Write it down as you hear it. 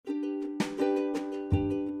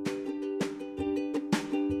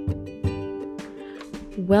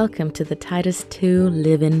Welcome to the Titus 2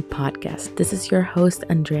 Live-In Podcast. This is your host,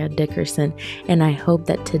 Andrea Dickerson, and I hope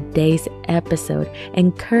that today's episode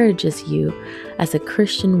encourages you as a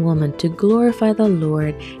Christian woman to glorify the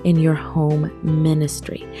Lord in your home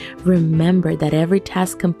ministry. Remember that every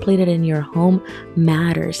task completed in your home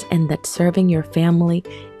matters and that serving your family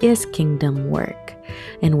is kingdom work.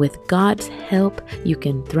 And with God's help, you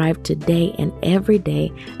can thrive today and every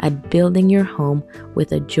day at building your home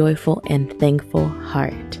with a joyful and thankful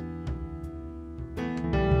heart.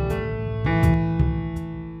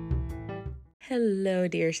 Hello,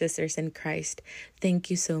 dear sisters in Christ. Thank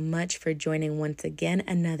you so much for joining once again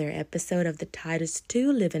another episode of the Titus 2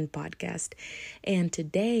 Live-In Podcast. And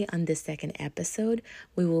today on this second episode,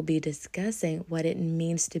 we will be discussing what it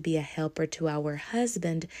means to be a helper to our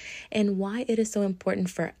husband and why it is so important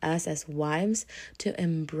for us as wives to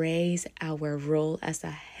embrace our role as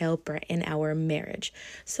a helper in our marriage.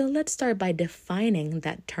 So let's start by defining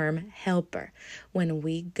that term helper. When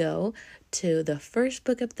we go to the first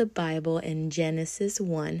book of the Bible in Genesis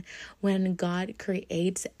 1, when God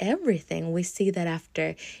creates everything, we see that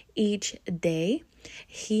after each day,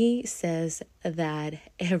 he says that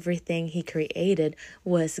everything he created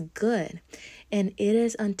was good. And it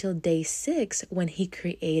is until day 6 when he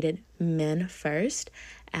created men first,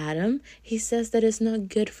 Adam, he says that it's not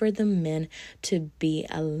good for the men to be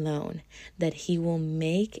alone, that he will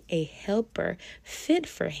make a helper fit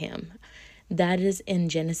for him. That is in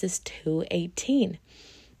Genesis 2:18.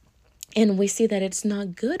 And we see that it's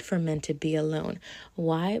not good for men to be alone.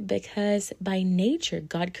 Why? Because by nature,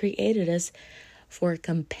 God created us for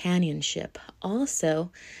companionship.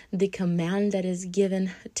 Also, the command that is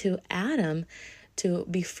given to Adam to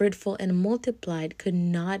be fruitful and multiplied could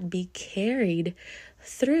not be carried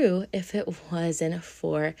through if it wasn't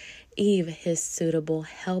for Eve, his suitable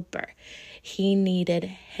helper. He needed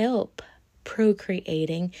help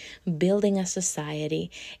procreating, building a society,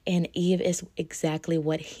 and Eve is exactly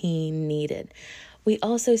what he needed. We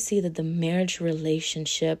also see that the marriage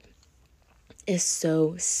relationship is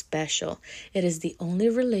so special. It is the only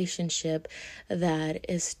relationship that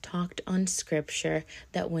is talked on scripture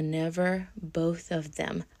that whenever both of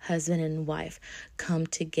them, husband and wife, come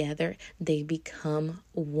together, they become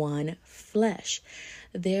one flesh.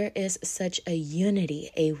 There is such a unity,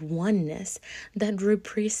 a oneness that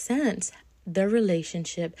represents the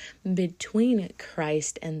relationship between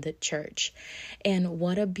Christ and the church. And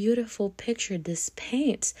what a beautiful picture this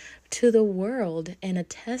paints to the world and a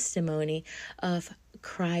testimony of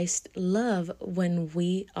Christ's love when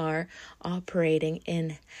we are operating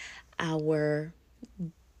in our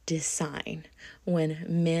design, when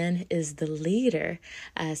man is the leader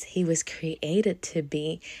as he was created to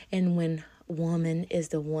be, and when woman is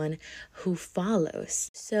the one who follows.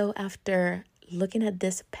 So after looking at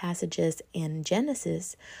these passages in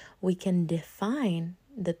Genesis, we can define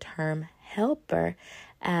the term helper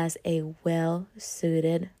as a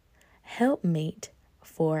well-suited helpmate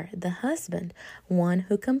for the husband, one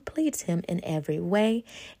who completes him in every way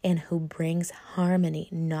and who brings harmony,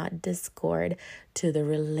 not discord, to the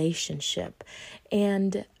relationship.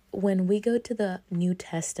 And when we go to the New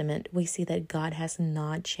Testament, we see that God has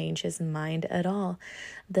not changed his mind at all,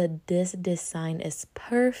 that this design is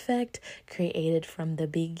perfect, created from the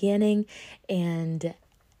beginning, and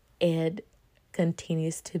it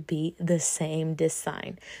continues to be the same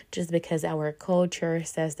design. Just because our culture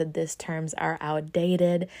says that these terms are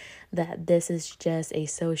outdated, that this is just a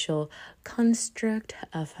social construct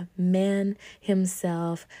of man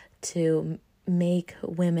himself to make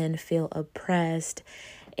women feel oppressed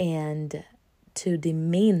and to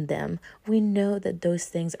demean them, we know that those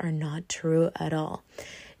things are not true at all.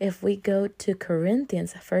 If we go to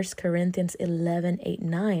Corinthians, 1 Corinthians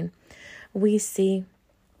 11:8-9, we see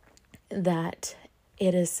that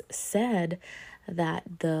it is said that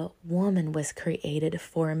the woman was created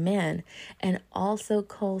for man, and also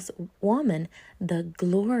calls woman the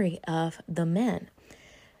glory of the man.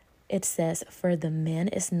 It says, "For the man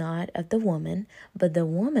is not of the woman, but the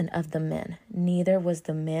woman of the man. Neither was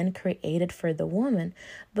the man created for the woman,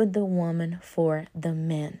 but the woman for the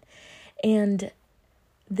man." And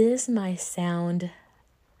this might sound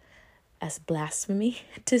as blasphemy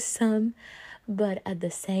to some, but at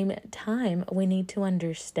the same time, we need to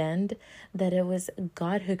understand that it was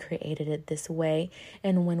God who created it this way.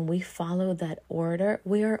 And when we follow that order,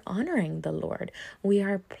 we are honoring the Lord. We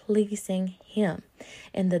are pleasing him.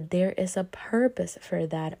 And that there is a purpose for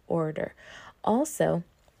that order. Also,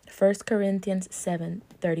 1 Corinthians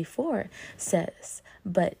 7:34 says,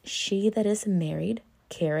 "But she that is married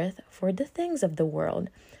careth for the things of the world,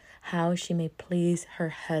 how she may please her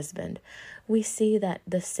husband. We see that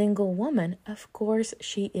the single woman, of course,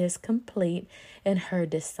 she is complete in her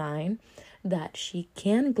design, that she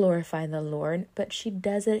can glorify the Lord, but she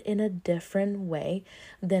does it in a different way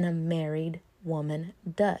than a married woman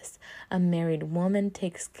does. A married woman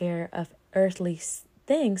takes care of earthly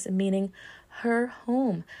things, meaning her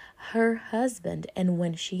home, her husband, and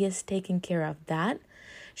when she is taking care of that,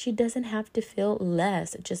 she doesn't have to feel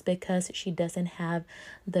less just because she doesn't have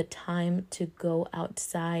the time to go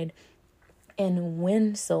outside and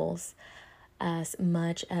win souls as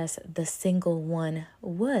much as the single one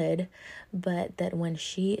would, but that when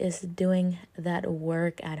she is doing that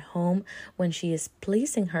work at home, when she is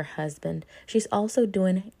pleasing her husband, she's also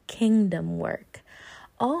doing kingdom work.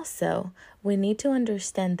 Also, we need to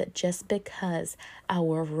understand that just because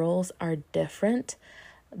our roles are different,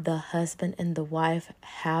 the husband and the wife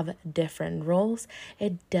have different roles,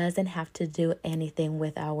 it doesn't have to do anything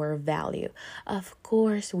with our value. Of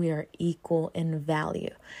course, we are equal in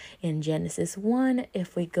value. In Genesis 1,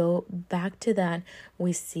 if we go back to that,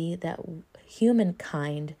 we see that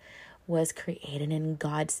humankind was created in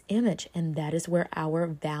God's image, and that is where our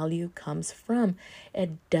value comes from.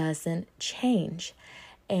 It doesn't change.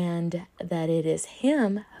 And that it is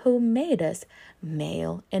Him who made us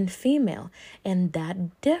male and female. And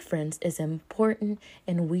that difference is important,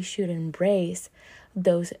 and we should embrace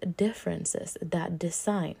those differences, that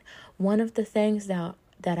design. One of the things that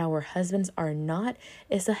our husbands are not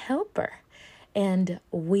is a helper. And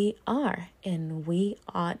we are, and we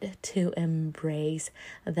ought to embrace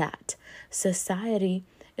that. Society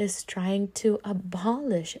is trying to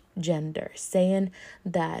abolish gender, saying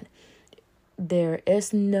that there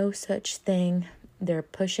is no such thing. They're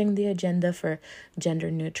pushing the agenda for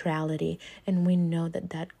gender neutrality, and we know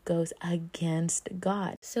that that goes against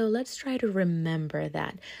God. So let's try to remember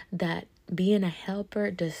that being a helper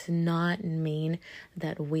does not mean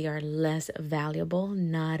that we are less valuable.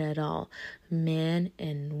 Not at all. Men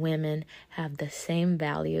and women have the same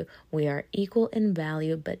value. We are equal in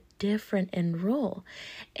value, but different in role.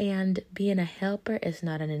 And being a helper is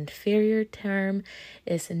not an inferior term.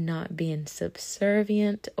 It's not being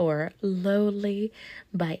subservient or lowly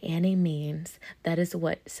by any means. That is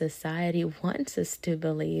what society wants us to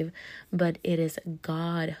believe, but it is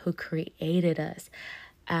God who created us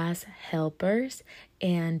as helpers,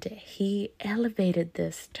 and He elevated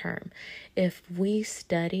this term. If we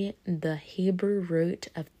study the Hebrew root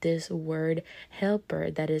of this word helper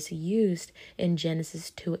that is used in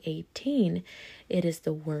Genesis 2:18, it is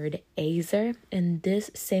the word azer, and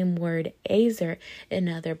this same word azer in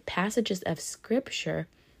other passages of Scripture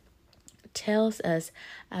tells us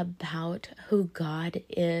about who God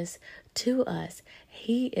is to us.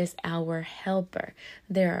 He is our helper.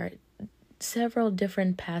 There are several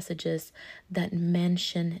different passages that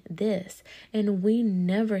mention this, and we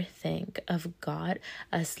never think of God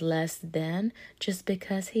as less than just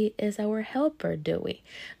because He is our helper, do we?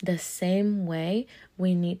 The same way,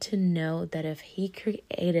 we need to know that if He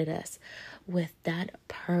created us with that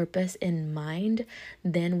purpose in mind,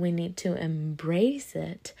 then we need to embrace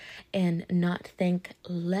it and not think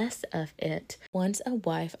less of it. Once a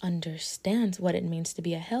wife understands what it means to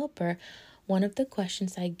be a helper, one of the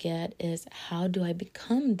questions I get is, how do I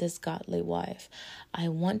become this godly wife? I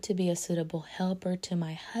want to be a suitable helper to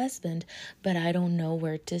my husband, but I don't know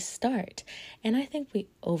where to start. And I think we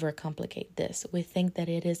overcomplicate this. We think that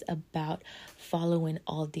it is about following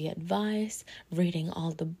all the advice, reading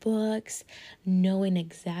all the books, knowing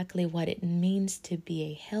exactly what it means to be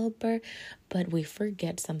a helper, but we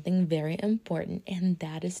forget something very important, and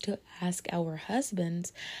that is to ask our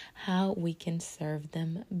husbands how we can serve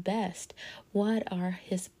them best. What are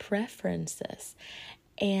his preferences?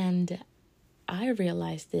 And I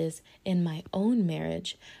realized this in my own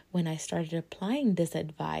marriage when I started applying this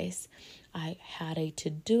advice. I had a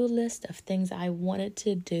to-do list of things I wanted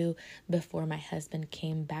to do before my husband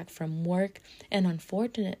came back from work, and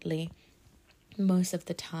unfortunately, most of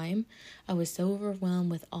the time, I was so overwhelmed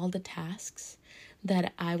with all the tasks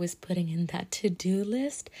that I was putting in that to-do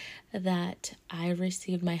list that I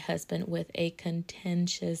received my husband with a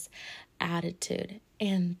contentious attitude.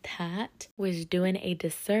 And that was doing a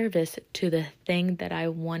disservice to the thing that I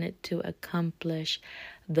wanted to accomplish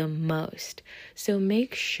the most. So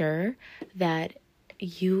make sure that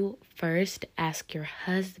you first ask your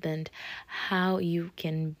husband how you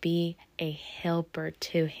can be a helper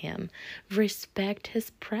to him. Respect his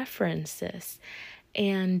preferences.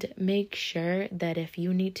 And make sure that if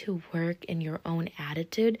you need to work in your own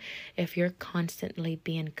attitude, if you're constantly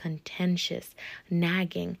being contentious,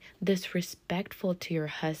 nagging, disrespectful to your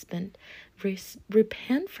husband,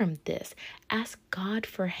 repent from this. Ask God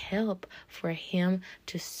for help, for Him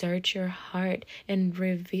to search your heart and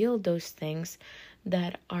reveal those things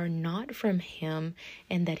that are not from Him,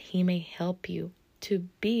 and that He may help you to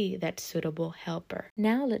be that suitable helper.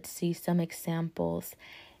 Now let's see some examples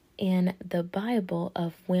in the Bible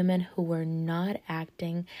of women who were not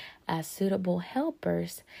acting as suitable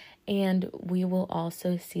helpers, and we will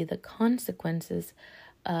also see the consequences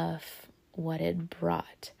of what it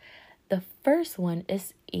brought. The first one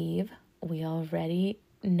is Eve. We already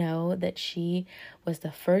know that she was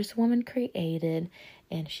the first woman created,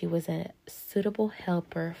 and she was a suitable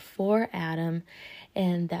helper for Adam,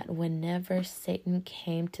 and that whenever Satan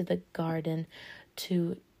came to the garden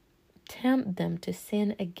to tempt them to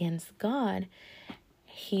sin against God,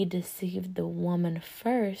 he deceived the woman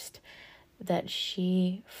first, that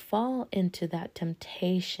she fall into that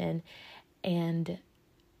temptation and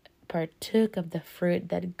partook of the fruit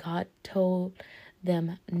that God told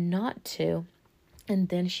them not to. And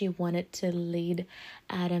then she wanted to lead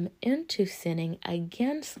Adam into sinning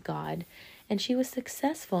against God, and she was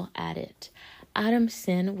successful at it. Adam's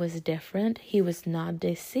sin was different. He was not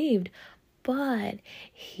deceived, but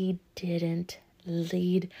he didn't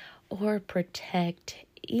lead or protect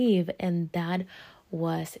Eve, and that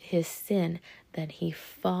was his sin, that he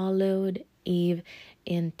followed Eve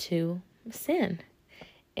into sin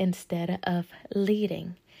instead of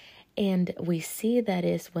leading. And we see that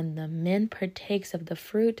is when the man partakes of the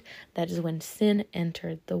fruit, that is when sin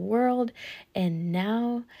entered the world, and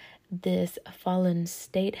now this fallen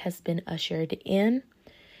state has been ushered in,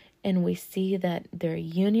 and we see that their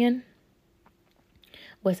union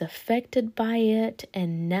was affected by it.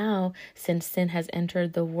 And now, since sin has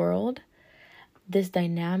entered the world, this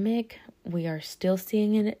dynamic we are still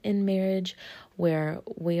seeing it in marriage, where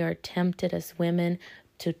we are tempted as women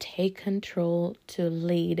to take control, to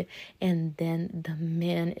lead, and then the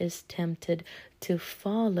man is tempted to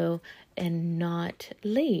follow and not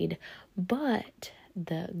lead. But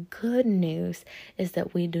the good news is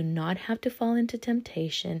that we do not have to fall into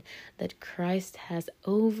temptation, that Christ has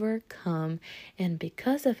overcome, and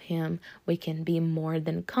because of Him, we can be more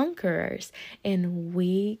than conquerors, and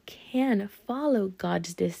we can follow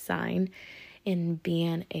God's design in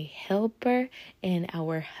being a helper, and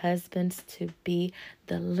our husbands to be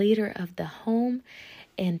the leader of the home.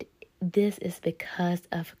 And this is because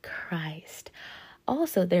of Christ.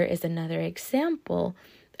 Also, there is another example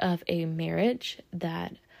of a marriage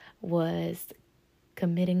that was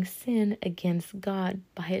committing sin against God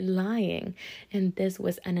by lying. And this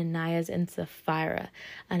was Ananias and Sapphira.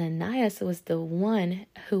 Ananias was the one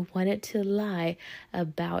who wanted to lie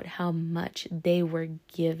about how much they were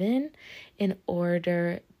given in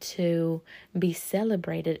order to be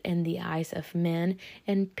celebrated in the eyes of men.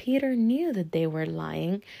 And Peter knew that they were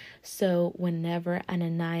lying. So whenever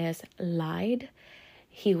Ananias lied,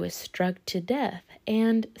 he was struck to death.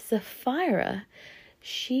 And Sapphira,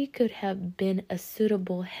 she could have been a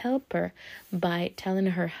suitable helper by telling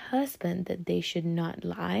her husband that they should not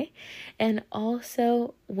lie. And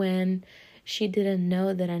also, when she didn't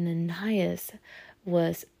know that Ananias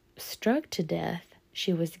was struck to death,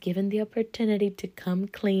 she was given the opportunity to come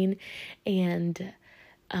clean and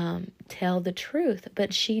tell the truth,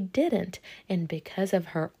 but she didn't. And because of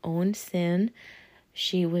her own sin,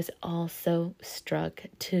 she was also struck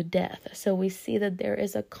to death. So we see that there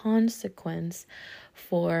is a consequence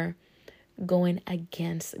for going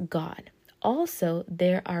against God. Also,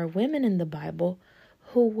 there are women in the Bible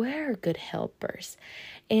who were good helpers.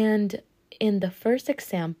 And in the first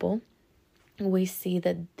example, we see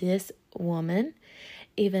that this woman,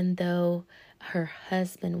 even though her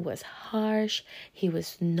husband was harsh, he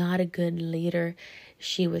was not a good leader,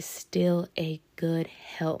 she was still a good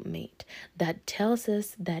helpmate. That tells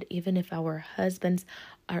us that even if our husbands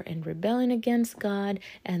are in rebellion against God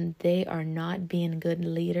and they are not being good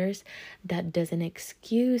leaders, that doesn't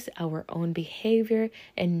excuse our own behavior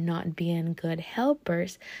and not being good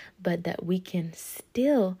helpers, but that we can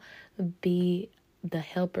still be the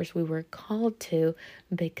helpers we were called to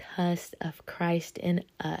because of Christ in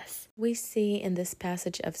us. We see in this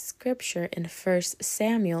passage of scripture in 1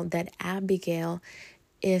 Samuel that Abigail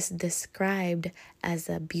is described as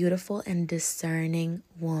a beautiful and discerning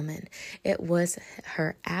woman. It was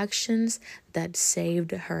her actions that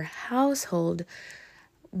saved her household,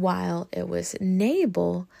 while it was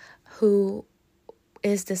Nabal who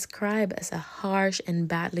is described as a harsh and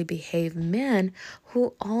badly behaved man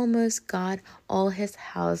who almost got all his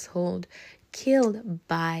household killed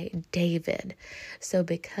by David. So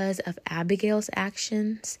because of Abigail's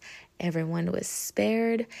actions, everyone was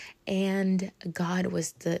spared, and God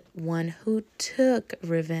was the one who took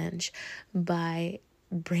revenge by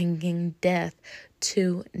bringing death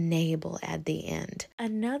to Nabal at the end.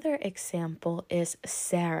 Another example is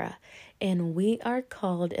Sarah, and we are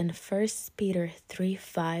called in 1 Peter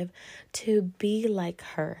 3:5 to be like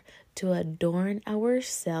her, to adorn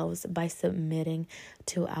ourselves by submitting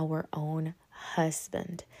to our own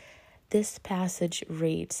husband. This passage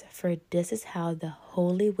reads, "For this is how the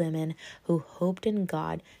holy women who hoped in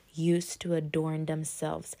God used to adorn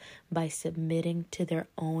themselves, by submitting to their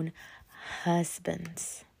own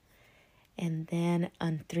husbands." And then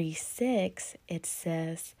on 3:6, it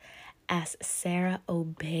says, "As Sarah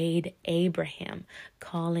obeyed Abraham,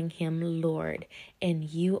 calling him Lord, and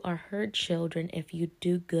you are her children if you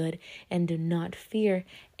do good and do not fear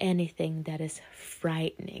anything that is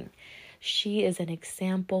frightening." She is an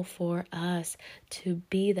example for us to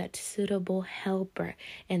be that suitable helper,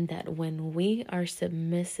 and that when we are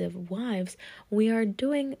submissive wives, we are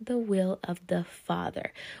doing the will of the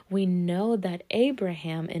Father. We know that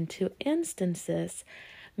Abraham, in 2 instances,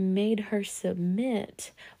 made her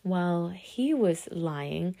submit while he was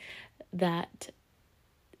lying that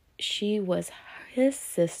she was his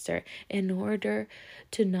sister, in order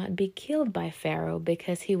to not be killed by Pharaoh,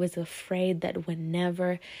 because he was afraid that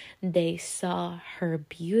whenever they saw her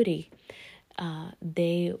beauty,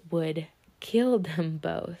 they would kill them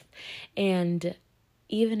both. And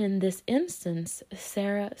even in this instance,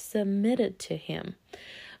 Sarah submitted to him.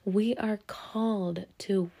 We are called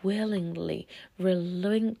to willingly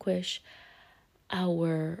relinquish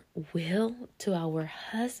our will to our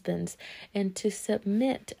husbands, and to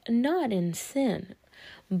submit, not in sin,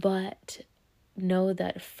 but know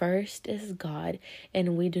that first is God,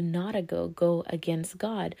 and we do not go against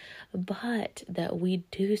God, but that we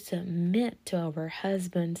do submit to our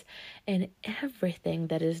husbands and everything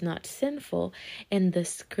that is not sinful. And the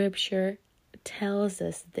scripture tells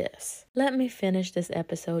us this. Let me finish this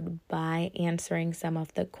episode by answering some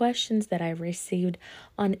of the questions that I received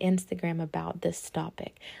on Instagram about this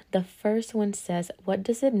topic. The first one says, "What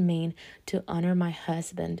does it mean to honor my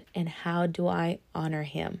husband, and how do I honor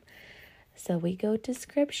him?" So we go to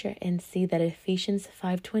scripture and see that Ephesians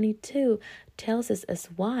 5:22 tells us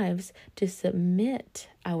as wives to submit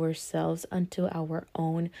ourselves unto our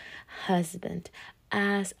own husband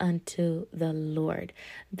as unto the Lord.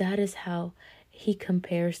 That is how he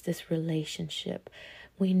compares this relationship.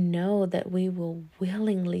 We know that we will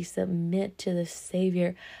willingly submit to the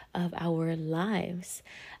Savior of our lives.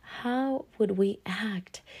 How would we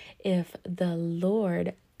act if the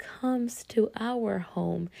Lord comes to our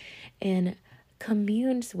home and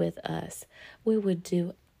communes with us? We would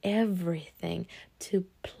do everything to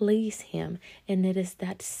please him, and it is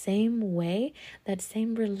that same way, that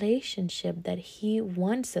same relationship that he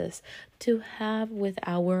wants us to have with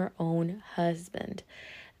our own husband.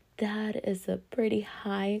 That is a pretty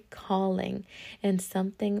high calling, and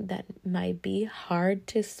something that might be hard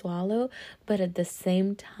to swallow, but at the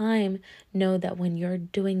same time, know that when you're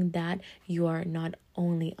doing that, you are not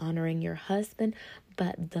only honoring your husband,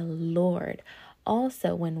 but the Lord.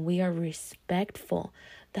 Also, when we are respectful,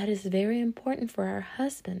 that is very important for our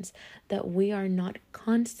husbands, that we are not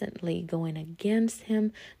constantly going against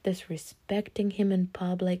him, disrespecting him in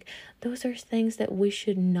public. Those are things that we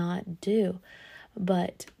should not do.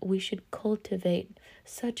 But we should cultivate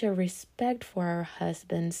such a respect for our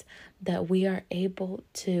husbands that we are able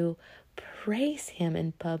to praise him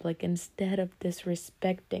in public instead of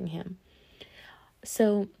disrespecting him.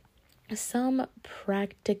 So some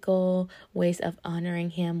practical ways of honoring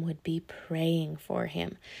him would be praying for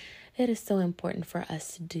him. It is so important for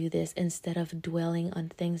us to do this instead of dwelling on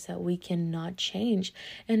things that we cannot change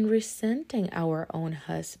and resenting our own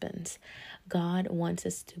husbands. God wants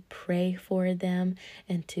us to pray for them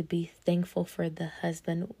and to be thankful for the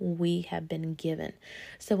husband we have been given.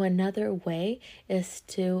 So another way is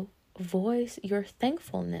to voice your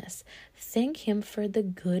thankfulness. Thank him for the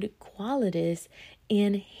good qualities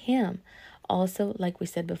in him. Also, like we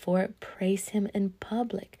said before, praise him in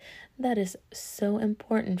public. That is so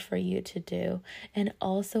important for you to do. And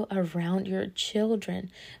also around your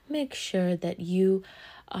children. Make sure that you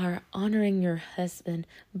are honoring your husband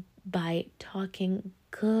by talking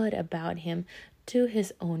good about him to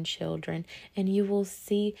his own children. And you will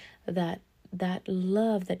see that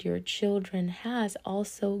love that your children has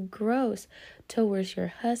also grows towards your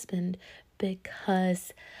husband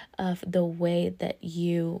because of the way that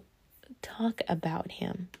you talk about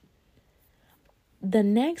him. The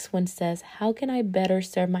next one says, how can I better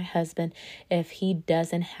serve my husband if he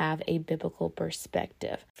doesn't have a biblical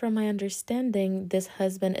perspective? From my understanding, this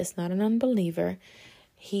husband is not an unbeliever.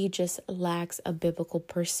 He just lacks a biblical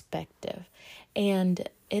perspective. And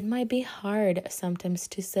it might be hard sometimes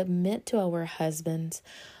to submit to our husbands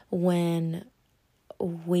when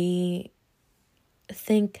we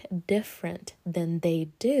think different than they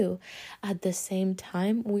do. At the same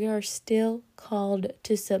time, we are still called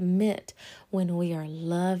to submit when we are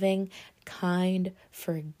loving, kind,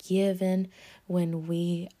 forgiven, when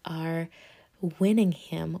we are winning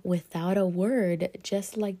him without a word,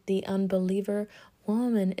 just like the unbeliever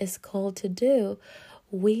woman is called to do.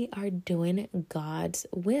 We are doing God's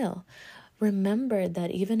will. Remember that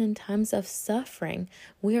even in times of suffering,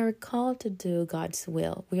 we are called to do God's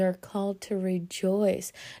will. We are called to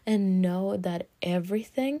rejoice and know that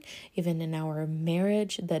everything, even in our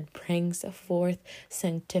marriage, that brings forth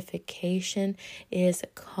sanctification is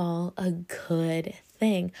called a good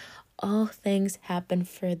thing. All things happen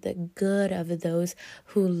for the good of those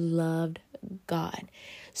who loved God.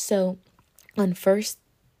 So on 1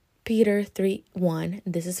 Peter 3:1,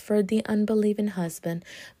 this is for the unbelieving husband,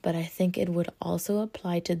 but I think it would also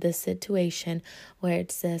apply to this situation where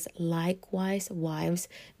it says, likewise, wives,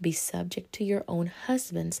 be subject to your own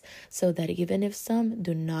husbands, so that even if some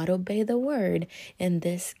do not obey the word, in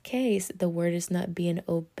this case, the word is not being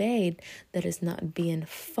obeyed, that is not being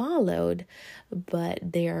followed, but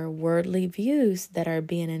there are worldly views that are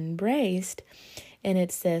being embraced. And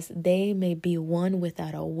it says, they may be won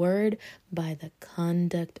without a word by the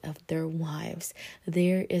conduct of their wives.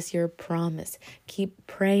 There is your promise. Keep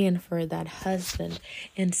praying for that husband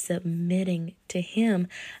and submitting to him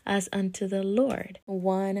as unto the Lord.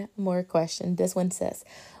 One more question. This one says,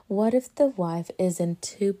 what if the wife isn't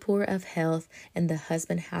too poor of health and the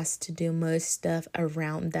husband has to do most stuff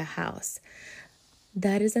around the house?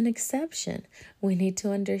 That is an exception. We need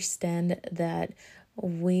to understand that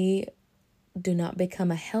we do not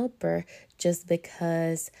become a helper just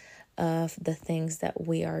because of the things that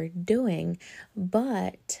we are doing,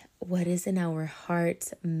 but what is in our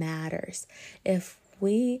hearts matters. If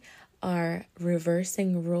we are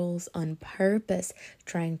reversing rules on purpose,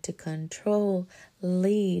 trying to control,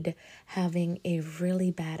 lead, having a really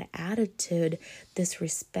bad attitude,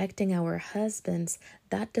 disrespecting our husbands,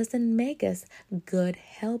 that doesn't make us good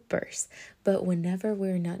helpers. But whenever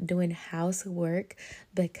we're not doing housework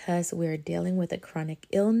because we're dealing with a chronic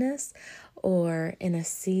illness or in a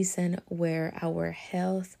season where our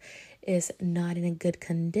health is not in a good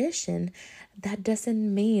condition, that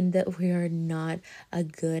doesn't mean that we are not a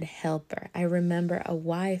good helper. I remember a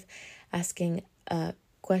wife asking a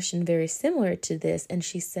question very similar to this, and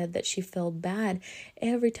she said that she felt bad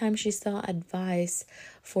every time she saw advice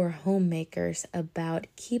for homemakers about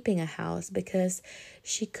keeping a house because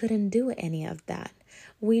she couldn't do any of that.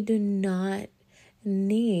 We do not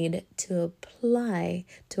need to apply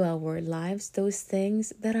to our lives those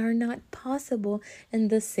things that are not possible in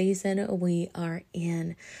the season we are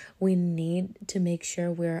in. We need to make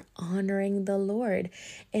sure we're honoring the Lord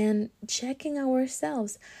and checking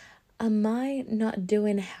ourselves. Am I not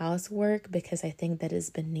doing housework because I think that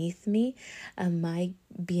is beneath me? Am I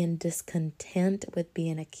being discontent with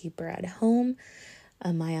being a keeper at home?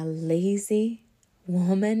 Am I a lazy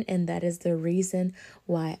woman and that is the reason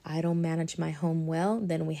why I don't manage my home well?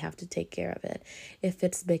 Then we have to take care of it. If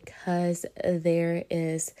it's because there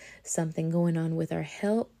is something going on with our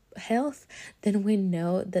health, then we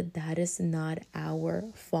know that that is not our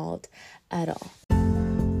fault at all.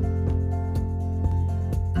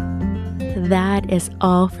 That is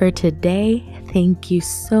all for today. Thank you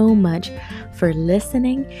so much for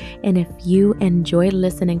listening. And if you enjoy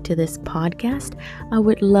listening to this podcast, I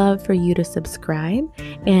would love for you to subscribe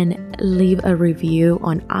and leave a review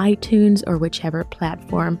on iTunes or whichever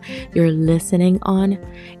platform you're listening on.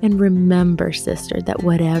 And remember, sister, that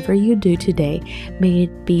whatever you do today, may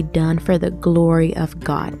it be done for the glory of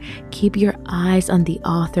God. Keep your eyes on the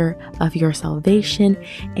author of your salvation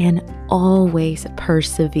and always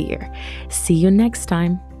persevere. See you next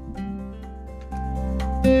time.